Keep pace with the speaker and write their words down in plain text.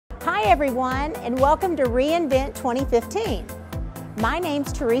Hi everyone, and welcome to reInvent 2015. My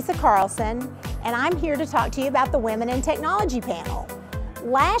name's Teresa Carlson, and I'm here to talk to you about the Women in Technology panel.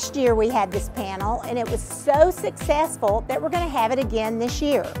 Last year we had this panel, and it was so successful that we're going to have it again this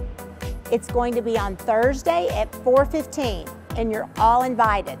year. It's going to be on Thursday at 4:15, and you're all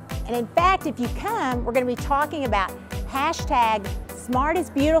invited. And in fact, if you come, we're going to be talking about hashtag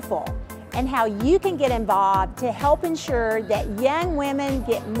 #SmartIsBeautiful and how you can get involved to help ensure that young women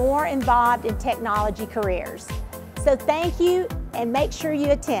get more involved in technology careers. So thank you, and make sure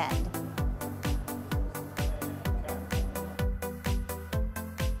you attend.